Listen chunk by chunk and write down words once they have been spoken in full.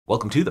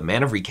Welcome to the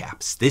Man of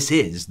Recaps. This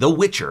is The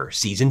Witcher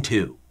Season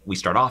 2. We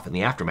start off in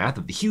the aftermath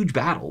of the huge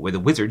battle where the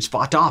wizards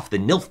fought off the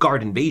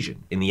Nilfgaard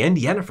invasion. In the end,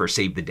 Yennifer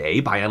saved the day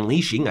by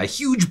unleashing a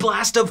huge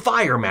blast of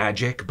fire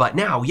magic, but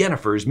now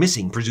Yennefer's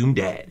missing, presumed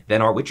dead.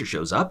 Then our Witcher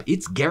shows up.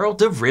 It's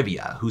Geralt of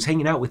Rivia, who's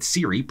hanging out with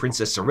Ciri,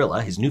 Princess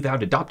Ciri, his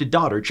newfound adopted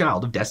daughter,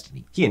 child of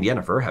destiny. He and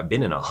Yennefer have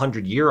been in a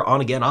 100-year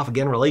on-again,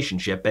 off-again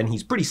relationship, and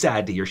he's pretty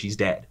sad to hear she's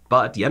dead.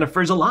 But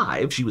Yennefer's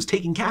alive. She was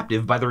taken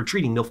captive by the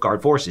retreating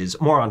Nilfgaard forces.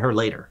 More on her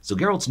later. So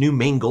Geralt's new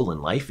main goal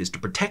in life is to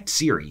protect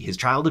Ciri, his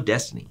child of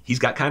destiny. He's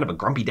got kind of a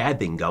grumpy dad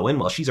thing going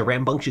while she's a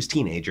rambunctious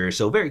teenager,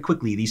 so very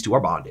quickly these two are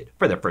bonded.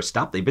 For their first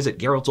stop, they visit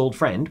Geralt's old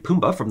friend,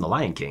 Pumbaa from the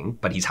Lion King,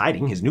 but he's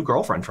hiding his new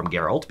girlfriend from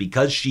Geralt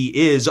because she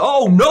is—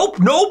 oh, nope!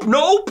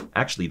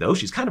 Actually though,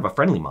 she's kind of a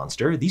friendly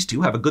monster. These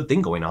two have a good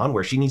thing going on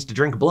where she needs to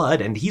drink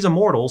blood and he's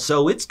immortal,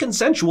 so it's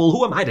consensual,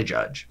 who am I to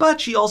judge?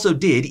 But she also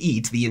did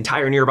eat the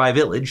entire nearby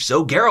village,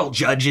 so Geralt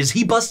judges,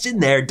 he busts in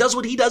there, does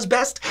what he does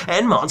best,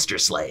 and monster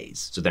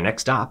slays. So their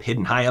next stop,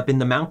 hidden high up in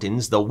the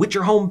mountains, the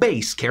Witcher home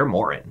base, Kaer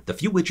Morhen. The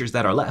few Witchers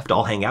that are left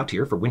all hang out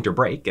here for winter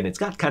break, and it's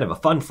got kind of a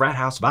fun frat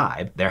house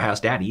vibe. Their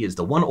house daddy is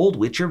the one old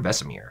Witcher,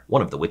 Vesemir.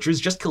 One of the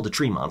Witchers just killed a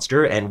tree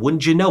monster, and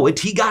wouldn't you know it,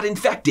 he got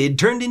infected,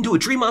 turned into a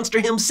tree monster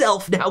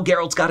himself. Now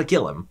Geralt's gotta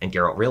kill him. And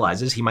Geralt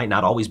realizes he might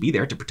not always be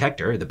there to protect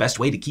her. The best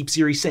way to keep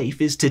Ciri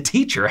safe is to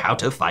teach her how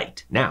to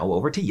fight. Now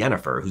over to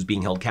Yennefer, who's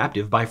being held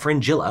captive by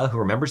Fingilla, who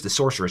remembers the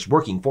sorceress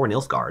working for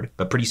Nilfgaard,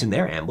 but pretty soon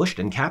they're ambushed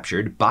and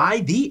captured by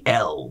the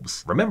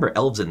Elves. Remember,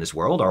 elves in this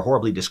world are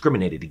horribly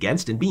discriminated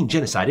against and being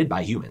genocided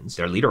by humans.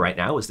 Their leader right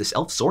now is this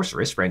elf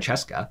sorceress,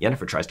 Francesca.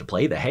 Yennefer tries to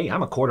play the "hey,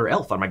 I'm a quarter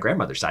elf on my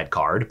grandmother's side"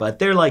 card, but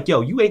they're like,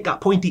 yo, you ain't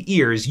got pointy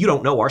ears, you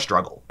don't know our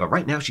struggle. But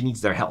right now she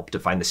needs their help to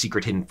find the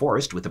secret hidden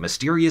forest with a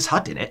mysterious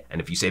hut in it,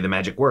 and if you say the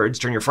magic words,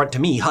 turn your front to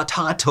me, hut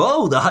hut,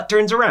 oh, the hut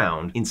turns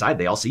around. Inside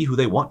they all see who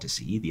they want to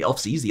see. The elf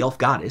sees the elf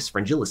goddess,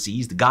 Fingilla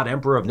sees the god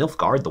emperor of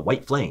Nilfgaard, the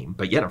White Flame,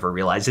 but Yennefer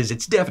realizes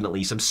it's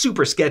definitely some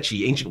super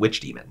sketchy ancient witch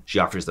demon. She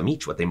offers them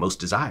each what they most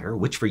desire,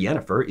 which for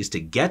Yennefer is to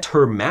get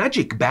her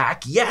magic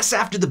back. Yes,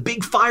 after the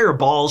big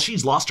fireball,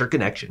 she's lost her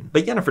connection.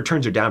 But Yennefer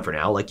turns her down for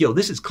now, like, yo,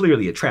 this is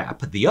clearly a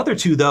trap. The other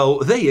two, though,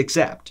 they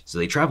accept. So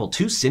they travel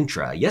to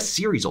Cintra, yes,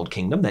 Ciri's old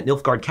kingdom that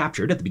Nilfgaard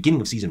captured at the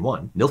beginning of Season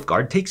 1.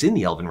 Nilfgaard takes in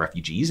the elven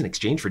refugees in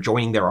exchange for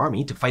joining their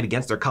army to fight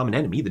against their common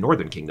enemy, the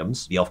northern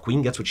kingdoms. The elf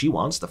queen gets what she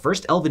wants, the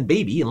first elven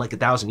baby in like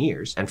 1,000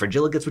 years, and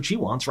Fringilla gets what she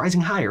wants,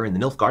 rising higher in the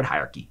Nilfgaard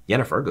hierarchy.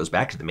 Yennefer goes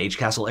back to the mage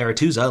castle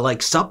Aretuza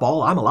like, sup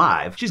all, I'm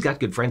alive. She's got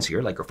good friends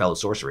here like her fellow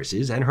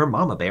sorceresses and her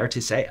mama bear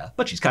Tisea,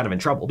 but she's kind of in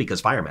trouble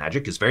because fire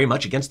magic is very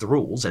much against the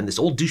rules, and this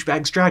old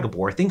douchebag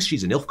Stragobor thinks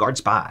she's a Nilfgaard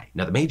spy.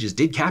 Now the mages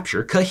did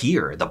capture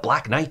Cahir, the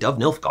Black Knight of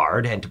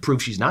Nilfgaard, and to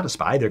prove she's not a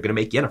spy, they're gonna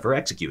make Yennefer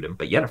execute him.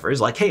 But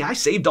Yennefer's like, hey, I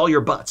saved all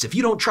your butts. If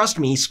you don't trust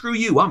me, screw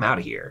you, I'm out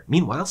of here.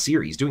 Meanwhile,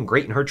 Ciri's doing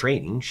great in her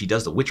training. She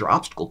does the Witcher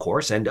obstacle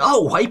course and,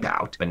 oh,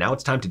 wipeout. But now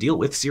it's time to deal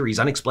with Ciri's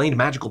unexplained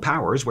magical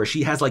powers where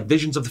she has like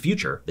visions of the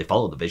future. They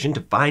follow the vision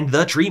to find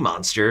the tree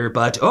monster,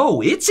 but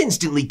oh, it's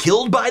instantly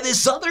killed by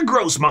this other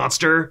gross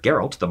monster.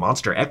 Geralt, the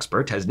monster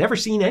expert, has never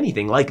seen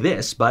anything like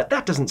this, but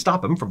that doesn't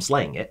stop him from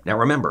slaying it. Now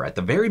remember, at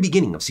the very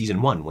beginning of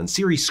Season 1, when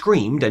Ciri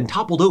screamed and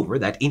toppled over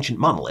that ancient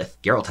monolith,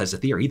 Geralt has a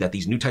theory that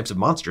these new types of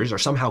monsters are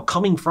somehow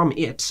coming from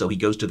it, so he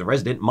goes to the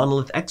resident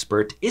monolith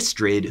expert,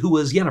 Istrid, who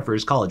was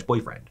Yennefer's college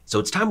boyfriend. So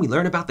it's time we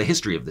learn about the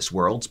history of this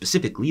world,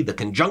 specifically the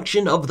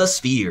conjunction of the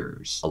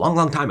spheres. A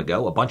long time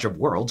ago, a bunch of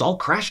worlds all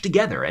crashed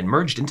together and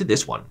merged into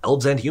this one.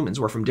 Elves and humans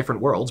were from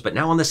different worlds, but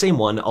now on the same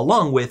one,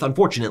 along with,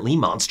 unfortunately,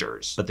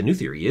 monsters. But the new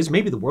theory is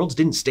maybe the worlds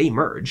didn't stay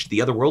merged,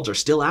 the other worlds are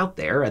still out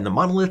there, and the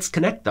monoliths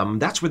connect them.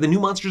 That's where the new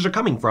monsters are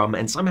coming from,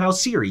 and somehow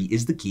Ciri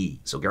is the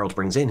key. So Geralt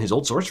brings in his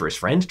old sorceress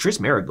friend, Triss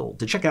Merigold,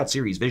 to check out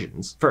Ciri's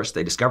visions. First,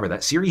 they discover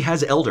that Ciri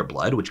has elder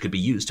blood, which could be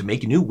used to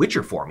make a new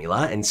Witcher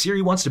formula, and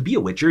Ciri wants to be a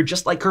Witcher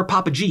just like her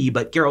Papa G,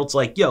 but Geralt's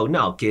like, yo,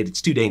 no, kid,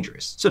 it's too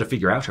dangerous. So to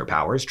figure out her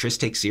powers, Triss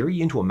takes Ciri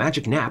into a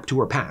magic nap to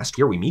her past.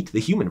 Here we meet the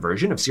human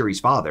version of Ciri's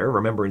father.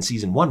 Remember in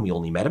Season 1, we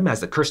only met him as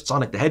the cursed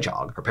Sonic the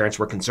Hedgehog. Her parents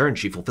were concerned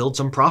she fulfilled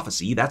some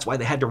prophecy, that's why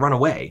they had to run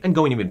away. And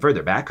going even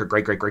further back, her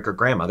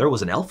great-great-great-grandmother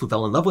was an elf who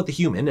fell in love with a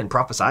human and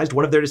prophesied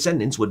one of their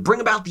descendants would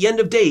bring about the end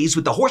of days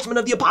with the horsemen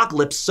of the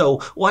apocalypse,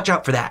 so watch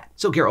out for that.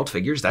 So Geralt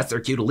figures that's their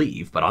cue to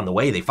leave, but on the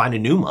way they find a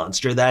new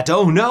monster that,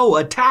 oh no,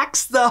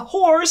 attacks the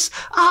horse.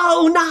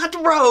 Oh, not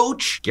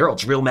Roach.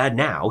 Geralt's real mad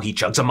now. He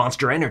chugs a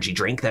monster energy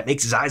drink that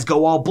makes his eyes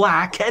go all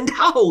black and,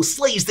 oh,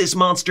 slays this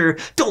monster.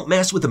 Don't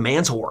mess with a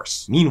man's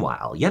horse.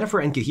 Meanwhile,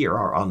 Yennefer and Cahir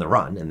are on the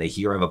run and they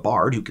hear of a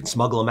bard who can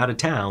smuggle them out of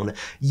town.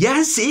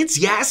 Yes, it's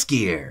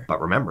Jaskier.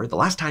 But remember, the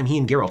last time he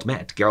and Geralt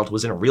met, Geralt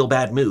was in a real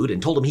bad mood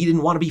and told him he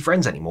didn't want to be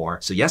friends anymore.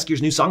 So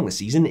Jaskier's new song this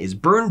season is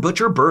Burn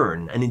Butcher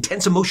Burn, an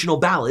intense emotional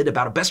ballad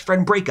about a best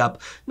friend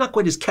breakup, not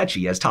quite as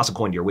catchy as Toss a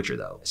Coin to Your Witcher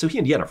though. So he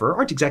and Yennefer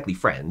aren't exactly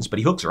friends, but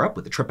he hooks her up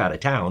with a trip out of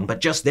town,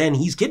 but just then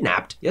he's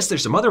kidnapped. Yes,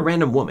 there's some other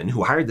random woman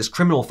who hired this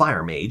criminal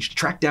fire mage to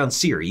track down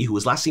Ciri, who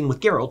was last seen with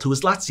Geralt, who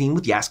was last seen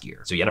with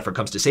Jaskier. So Yennefer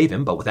comes to save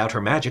him, but without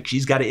her magic,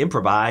 she's got to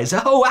improvise,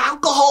 oh,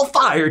 alcohol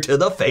fire to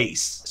the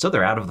face. So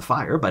they're out of the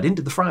fire, but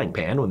into the frying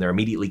pan when they're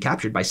immediately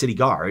captured by city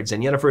guards,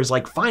 and Yennefer is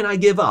like, fine, I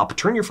give up,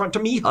 turn your front to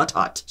me, Hut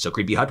Hut. So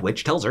Creepy Hut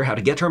Witch tells her how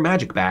to get her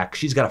magic back.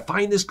 She's got to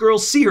find this girl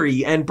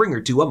Ciri and bring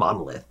her to a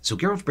monolith. So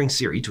Geralt brings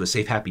Ciri to a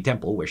safe, happy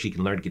temple where she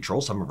can learn to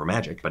control some of her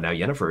magic, but now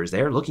Yennefer is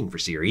there looking for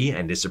Ciri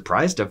and is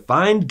surprised to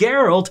find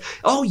Geralt.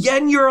 Oh,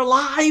 Yen, you're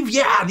alive?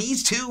 Yeah,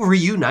 these two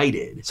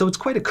reunited. So it's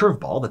quite a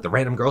curveball that the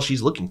random girl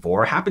she's looking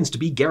for happens to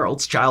be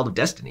Geralt's child of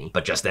destiny.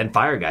 But just then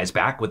Fire Guy's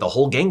back with a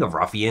whole gang of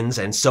ruffians,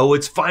 and so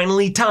it's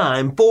finally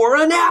time for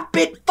an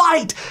epic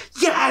fight!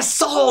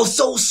 Yes! Oh,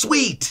 so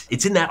sweet!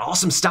 It's in that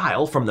awesome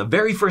style from the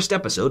very first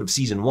episode of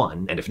season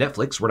 1, and if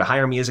Netflix were to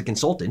hire me as a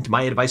consultant,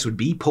 my advice would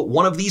be put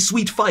one of these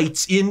sweet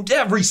fights in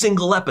every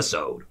single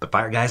episode. But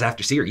Fire Guy's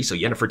after Ciri, so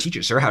Yennefer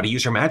teaches her how to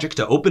use her magic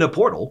to open a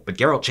portal, but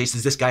Geralt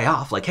chases this guy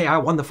off like, hey, I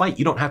won the fight,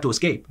 you don't have to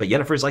escape. But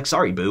Yennefer's like,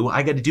 sorry boo,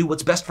 I gotta do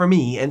what's best for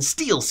me and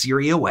steal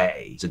Ciri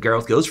away. So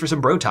Geralt goes for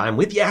some bro time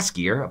with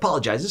Jaskier,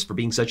 apologizes for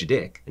being such a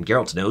dick, and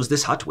Geralt knows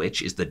this Hut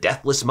Witch is the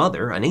Deathless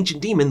Mother, an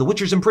ancient demon the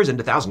Witchers imprisoned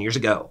 1,000 years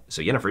ago.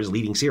 So Yennefer is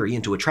leading Ciri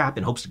into a trap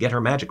in hopes to get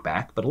her magic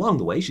back, but along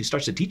the way she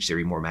starts to teach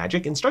Ciri more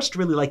magic and starts to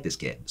really like this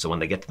kid. So when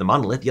they get to the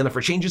monolith,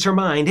 Yennefer changes her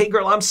mind, hey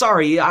girl, I'm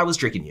sorry, I was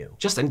tricking you.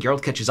 Just then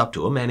Geralt catches up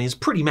to him and is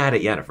pretty mad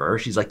at Yennefer.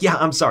 She's like, yeah,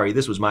 I'm sorry,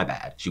 this was my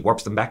bad. She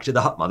warps them back to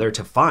the Hut Mother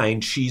to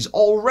find she's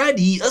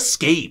already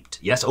escaped.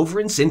 Yes, over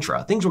in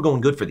Sintra, things were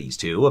going good for these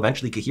two.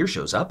 Eventually Cahir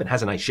shows up and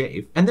has a nice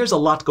shave. And there's a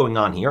lot going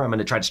on here I'm going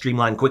to try to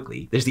streamline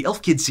quickly. There's the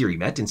elf kid Ciri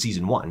met in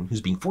season 1,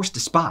 who's being forced to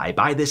spy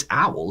by this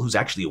owl who's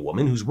actually a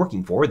woman who's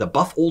working for the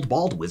buff old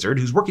bald wizard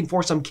who's working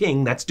for some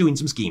king that's doing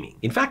some scheming.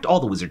 In fact, all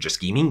the wizards are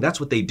scheming, that's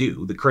what they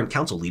do. The current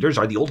council leaders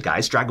are the old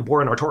guys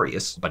Stragobor and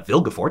Artorius, but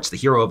Vilgefortz, the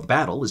hero of the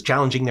battle, is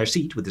challenging their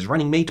seat with his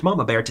running mate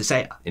Mama Bear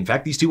Tissaia. In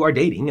fact, these two are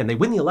dating and they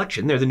win the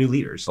election, they're the new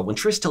leaders. But when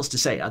Triss tells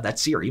Tissaia that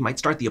Ciri might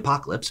start the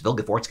apocalypse,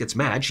 Vilgefortz gets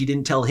mad she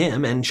didn't tell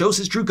him and shows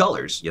his true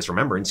colors. Yes,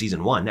 remember in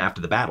season 1,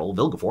 after the battle,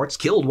 Vilgefortz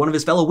killed one of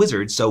his fellow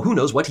wizards, so who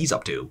knows what he's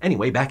up to.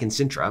 Anyway, back in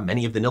Sintra,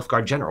 many of the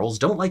Nilfgaard generals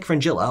don't like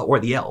Fingilla or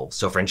the elves,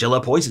 so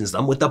Fingilla poisons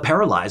them with the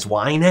paralyze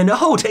wine and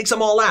oh, takes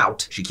them all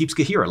out. She keeps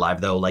Cahir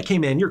alive though, like, hey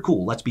man, you're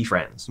cool, let's be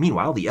friends.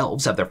 Meanwhile, the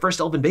elves have their first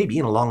elven baby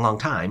in a long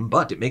time,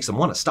 but it makes them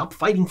want to stop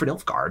fighting for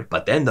Nilfgaard.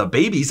 But then the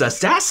baby's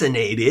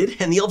assassinated,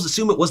 and the elves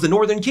assume it was the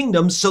Northern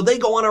Kingdoms, so they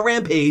go on a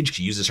rampage.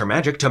 She uses her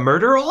magic to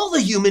murder all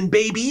the human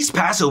babies,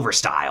 Passover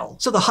style.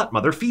 So the Hut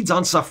Mother feeds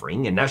on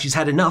suffering, and now she's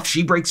had enough,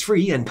 she breaks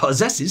free and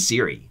possesses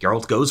Ciri.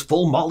 Geralt goes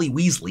full Molly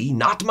Weasley,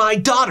 not my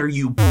daughter,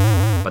 you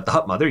but the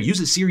Hut Mother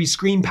uses Ciri's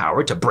scream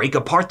power to break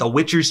apart the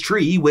Witcher's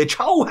tree, which,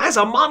 oh, has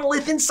a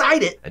monolith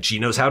inside it. And she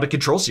knows how to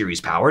control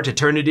Ciri's power to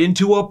turn it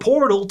into a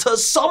portal to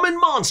summon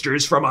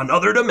monsters from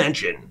another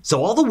dimension.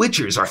 So all the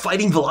Witchers are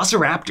fighting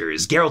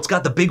velociraptors, Geralt's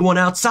got the big one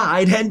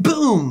outside, and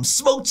boom,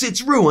 smotes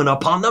its ruin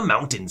upon the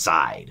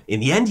mountainside. In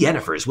the end,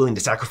 Yennefer is willing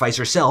to sacrifice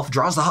herself,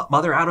 draws the Hut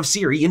Mother out of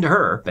Ciri into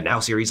her, but now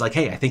Ciri's like,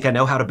 hey, I think I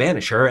know how to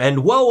banish her,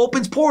 and whoa,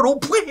 opens portal,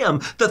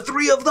 blam! The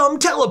three of them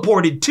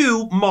teleported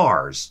to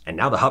Mars. And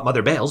now the Hut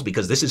Mother bails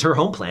because this is her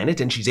home planet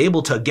and she's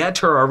able to get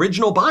her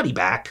original body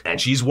back, and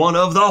she's one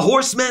of the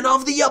horsemen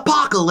of the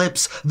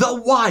apocalypse,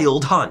 the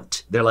Wild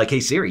Hunt. They're like, hey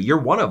Ciri, you're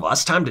one of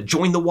us, time to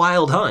join the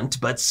Wild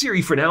Hunt, but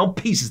Ciri for now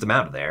pieces them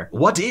out of there.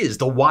 What is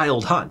the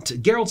Wild Hunt?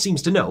 Geralt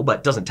seems to know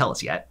but doesn't tell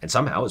us yet, and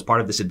somehow as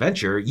part of this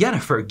adventure,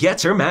 Yennefer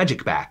gets her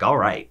magic back,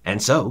 alright. And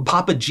so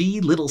Papa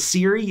G, little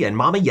Ciri, and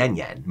Mama Yen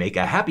Yen make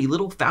a happy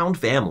little found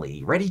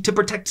family, ready to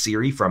protect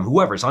Ciri from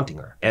whoever's hunting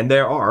her. And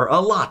there are a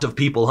lot of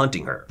people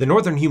hunting her. The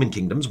northern human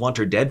kingdoms want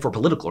her dead for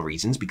political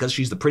reasons because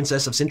she's the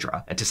princess of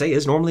Sintra, and Tissaia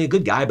is normally a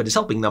good guy but is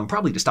helping them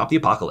probably to stop the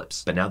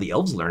apocalypse. But now the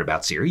elves learn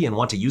about Ciri and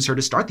want to use her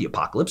to start the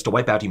apocalypse to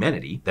wipe out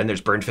humanity. Then there's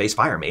Burned-Face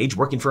Fire Mage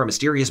working for a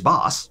mysterious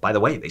boss. By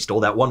the way, they stole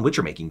that one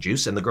Witcher making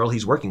juice and the girl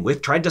he's working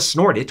with tried to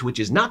snort it, which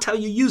is not how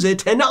you use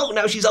it, and oh,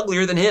 now she's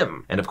uglier than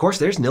him. And of course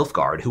there's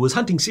Nilfgaard, who was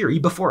hunting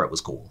Ciri before it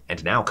was cool.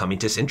 And now coming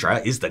to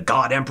Sintra is the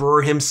God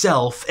Emperor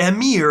himself,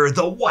 Emhyr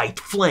the White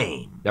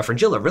Flame. Now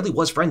Fringilla really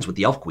was friends with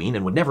the Elf Queen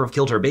and would never have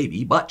killed her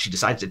baby, but she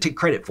decides to take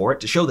credit for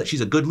it to show that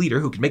she's a good leader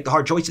who can make the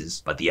hard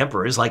choices. But the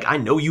Emperor is like, I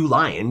know you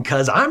lying,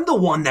 cause I'm the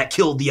one that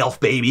killed the elf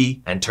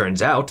baby. And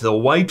turns out the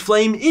White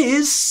Flame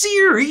is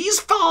Ciri's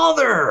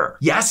father!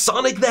 Yes,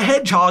 Sonic the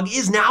Hedgehog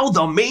is now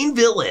the main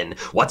villain.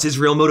 What's his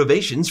real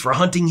motivations for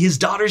hunting his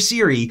daughter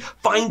Ciri?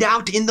 Find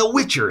out in The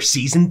Witcher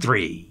Season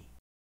 3.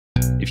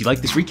 If you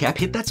like this recap,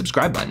 hit that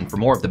subscribe button for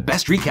more of the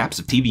best recaps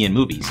of TV and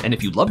movies. And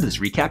if you loved this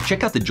recap,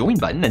 check out the join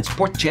button and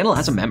support the channel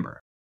as a member.